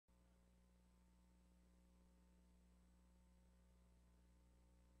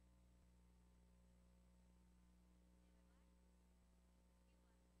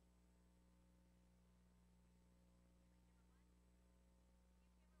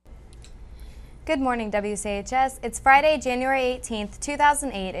Good morning, WCHS. It's Friday, January 18th,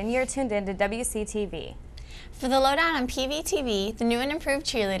 2008, and you're tuned in to Wctv. For the lowdown on PVTV, the new and improved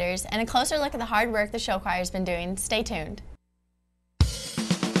cheerleaders, and a closer look at the hard work the show choir's been doing, stay tuned.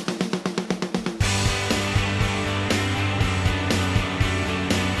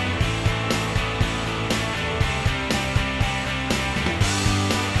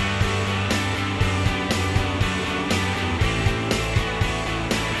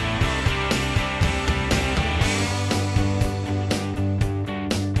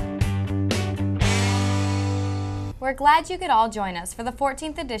 We're glad you could all join us for the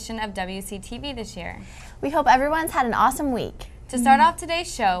 14th edition of WCTV this year. We hope everyone's had an awesome week. To start off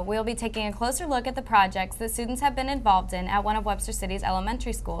today's show, we'll be taking a closer look at the projects that students have been involved in at one of Webster City's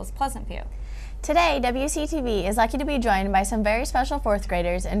elementary schools, Pleasant View. Today, WCTV is lucky to be joined by some very special fourth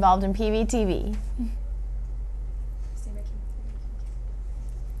graders involved in PVTV.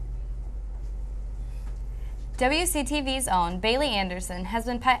 WCTV's own Bailey Anderson has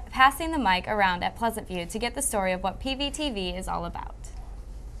been passing the mic around at Pleasant View to get the story of what PVTV is all about.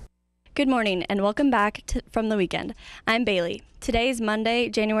 Good morning and welcome back from the weekend. I'm Bailey. Today is Monday,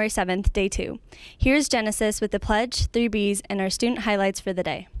 January 7th, day 2. Here's Genesis with the pledge, 3 B's, and our student highlights for the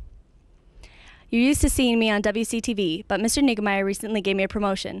day. You're used to seeing me on WCTV, but Mr. Niggemeyer recently gave me a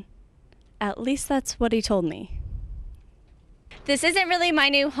promotion. At least that's what he told me. This isn't really my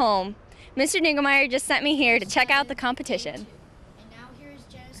new home. Mr. Niggemeyer just sent me here to check out the competition.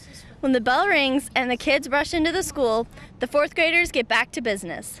 When the bell rings and the kids rush into the school, the fourth graders get back to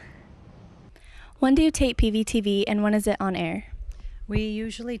business. When do you tape PVTV and when is it on air? We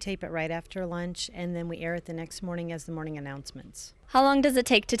usually tape it right after lunch and then we air it the next morning as the morning announcements. How long does it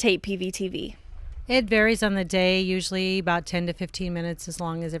take to tape PVTV? It varies on the day, usually about 10 to 15 minutes as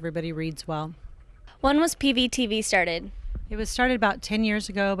long as everybody reads well. When was PVTV started? It was started about 10 years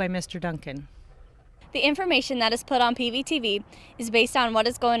ago by Mr. Duncan. The information that is put on PVTV is based on what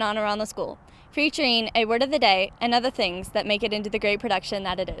is going on around the school, featuring a word of the day and other things that make it into the great production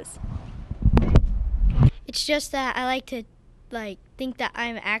that it is. It's just that I like to think that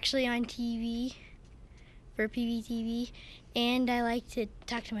I'm actually on TV for PVTV, and I like to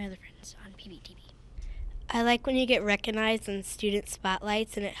talk to my other friends on PVTV. I like when you get recognized in student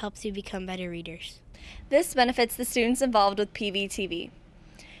spotlights and it helps you become better readers. This benefits the students involved with PVTV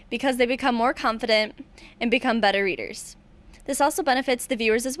because they become more confident and become better readers. This also benefits the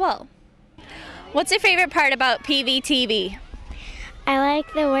viewers as well. What's your favorite part about PVTV? I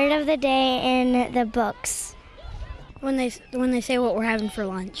like the word of the day and the books. When they say what we're having for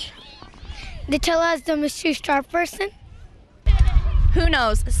lunch. They tell us the mystery star person. Who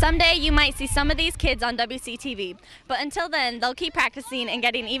knows, someday you might see some of these kids on WCTV, but until then, they'll keep practicing and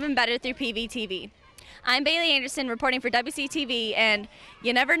getting even better through PVTV. I'm Bailey Anderson reporting for WCTV, and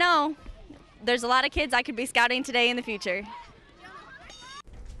you never know, there's a lot of kids I could be scouting today in the future.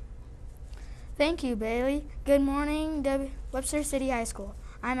 Thank you, Bailey. Good morning, Webster City High School.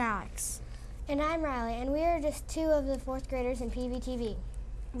 I'm Alex. And I'm Riley, and we are just 2 of the 4th graders in PVTV.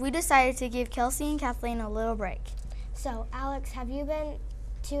 We decided to give Kelsey and Kathleen a little break. So, Alex, have you been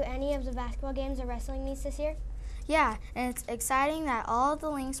to any of the basketball games or wrestling meets this year? Yeah, and it's exciting that all of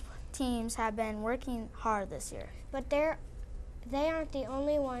the Lynx teams have been working hard this year. But they aren't the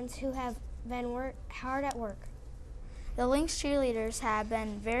only ones who have been hard at work. The Lynx cheerleaders have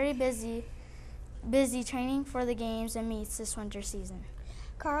been very busy training for the games and meets this winter season.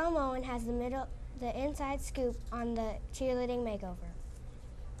 Carl Moen has the inside scoop on the cheerleading makeover.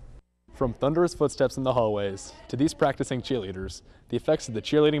 From thunderous footsteps in the hallways to these practicing cheerleaders, the effects of the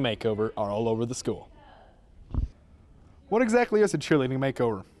cheerleading makeover are all over the school. What exactly is a cheerleading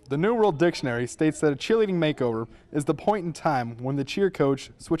makeover? The New World Dictionary states that a cheerleading makeover is the point in time when the cheer coach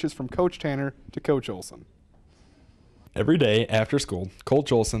switches from Coach Tanner to Coach Olson. Every day after school,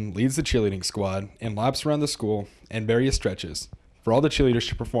 Coach Olson leads the cheerleading squad in laps around the school and various stretches for all the cheerleaders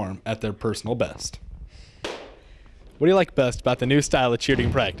to perform at their personal best. What do you like best about the new style of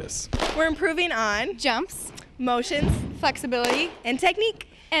cheerleading practice? We're improving on jumps, motions, flexibility, and technique,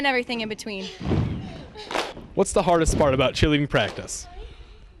 and everything in between. What's the hardest part about cheerleading practice?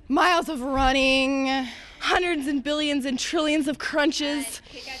 Miles of running, hundreds and billions and trillions of crunches,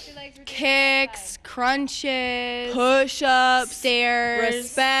 kicks, crunches, push-ups, stairs,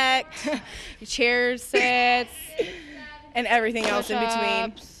 respect, chair sits, and everything else in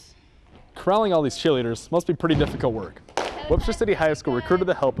between. Corralling all these cheerleaders must be pretty difficult work. Webster City High School recruited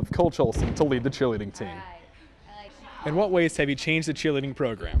the help of Coach Olson to lead the cheerleading team. In what ways have you changed the cheerleading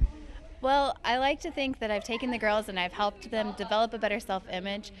program? Well, I like to think that I've taken the girls and I've helped them develop a better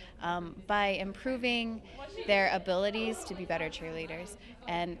self-image by improving their abilities to be better cheerleaders,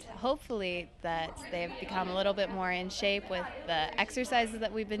 and hopefully that they've become a little bit more in shape with the exercises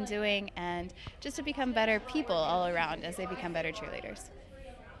that we've been doing, and just to become better people all around as they become better cheerleaders.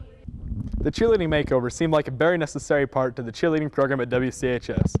 The cheerleading makeover seemed like a very necessary part to the cheerleading program at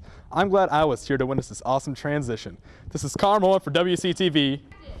WCHS. I'm glad I was here to witness this awesome transition. This is Carmel for WCTV.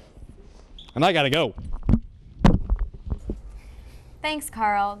 And I gotta go. Thanks,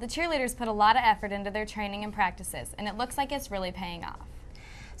 Carl. The cheerleaders put a lot of effort into their training and practices, and it looks like it's really paying off.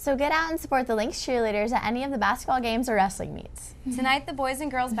 So get out and support the Lynx cheerleaders at any of the basketball games or wrestling meets. Tonight, the boys and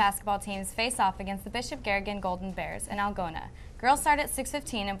girls basketball teams face off against the Bishop Garrigan Golden Bears in Algona. Girls start at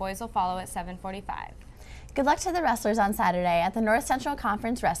 6:15 and boys will follow at 7:45. Good luck to the wrestlers on Saturday at the North Central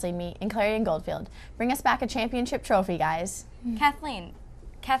Conference Wrestling Meet in Clarion Goldfield. Bring us back a championship trophy, guys.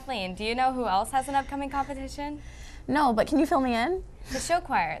 Kathleen, do you know who else has an upcoming competition? No, but can you fill me in? The show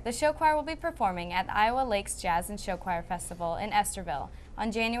choir. The show choir will be performing at the Iowa Lakes Jazz and Show Choir Festival in Esterville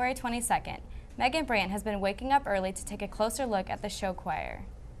on January 22nd. Megan Brandt has been waking up early to take a closer look at the show choir.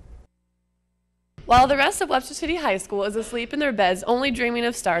 While the rest of Webster City High School is asleep in their beds only dreaming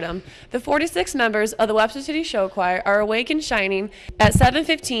of stardom, the 46 members of the Webster City Show Choir are awake and shining at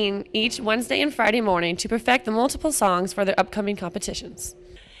 7:15 each Wednesday and Friday morning to perfect the multiple songs for their upcoming competitions.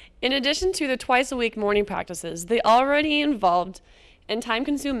 In addition to the twice-a-week morning practices, the already involved and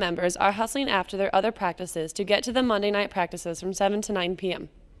time-consumed members are hustling after their other practices to get to the Monday night practices from 7 to 9 p.m.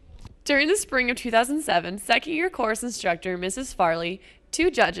 During the spring of 2007, second-year course instructor Mrs. Farley, 2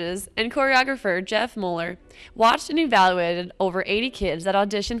 judges, and choreographer Jeff Mueller watched and evaluated over 80 kids that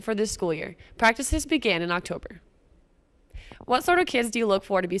auditioned for this school year. Practices began in October. What sort of kids do you look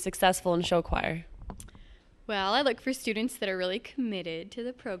for to be successful in show choir? Well, I look for students that are really committed to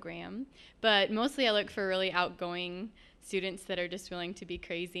the program, but mostly I look for really outgoing students that are just willing to be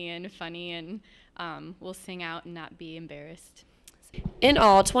crazy and funny and will sing out and not be embarrassed. In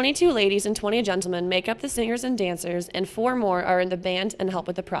all, 22 ladies and 20 gentlemen make up the singers and dancers, and 4 more are in the band and help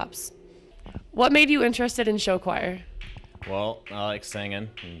with the props. What made you interested in show choir? Well, I like singing,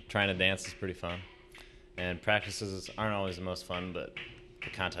 and trying to dance is pretty fun. And practices aren't always the most fun, but the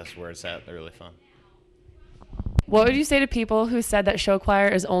contests where it's at, they're really fun. What would you say to people who said that show choir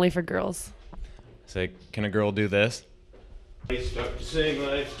is only for girls? Say, can a girl do this? You start to sing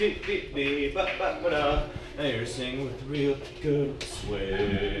like dee ba ba ba da, and you're singing with real good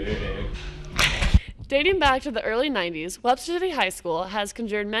swing. Dating back to the early 90s, Webster City High School has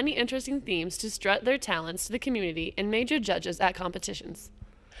conjured many interesting themes to strut their talents to the community and major judges at competitions.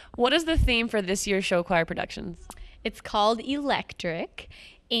 What is the theme for this year's show choir productions? It's called Electric,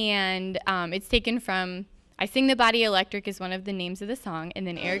 and it's taken from I Sing the Body Electric is one of the names of the song, and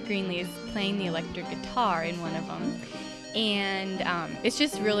then Eric Greenlee is playing the electric guitar in one of them. And it's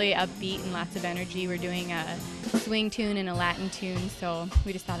just really upbeat and lots of energy. We're doing a swing tune and a Latin tune, so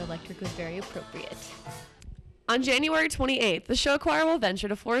we just thought electric was very appropriate. On January 28th, the show choir will venture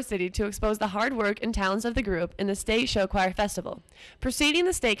to Forest City to expose the hard work and talents of the group in the State Show Choir Festival. Preceding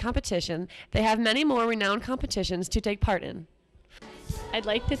the state competition, they have many more renowned competitions to take part in. I'd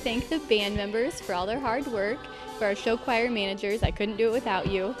like to thank the band members for all their hard work, for our show choir managers, I couldn't do it without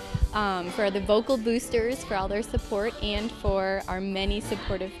you, for the vocal boosters for all their support, and for our many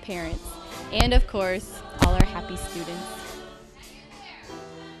supportive parents, and of course, all our happy students.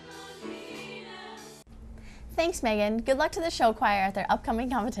 Thanks, Megan. Good luck to the show choir at their upcoming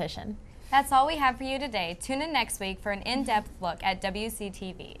competition. That's all we have for you today. Tune in next week for an in-depth look at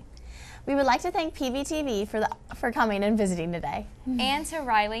WCTV. We would like to thank PVTV for coming and visiting today. And to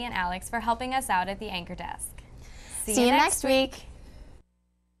Riley and Alex for helping us out at the anchor desk. See you next week.